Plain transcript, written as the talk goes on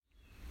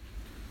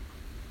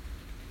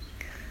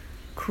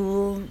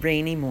cool,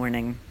 rainy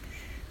morning.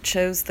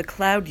 Chose the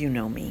cloud you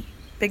know me,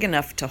 big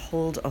enough to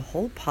hold a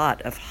whole pot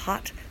of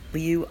hot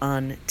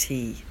Liu-an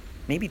tea,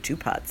 maybe 2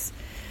 pots.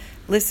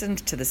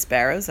 Listened to the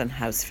sparrows and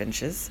house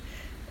finches.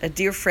 A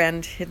dear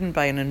friend, hidden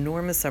by an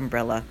enormous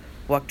umbrella,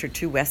 walked her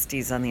 2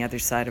 Westies on the other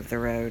side of the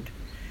road.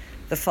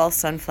 The fall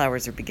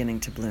sunflowers are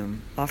beginning to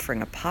bloom,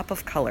 offering a pop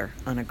of color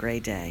on a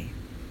gray day.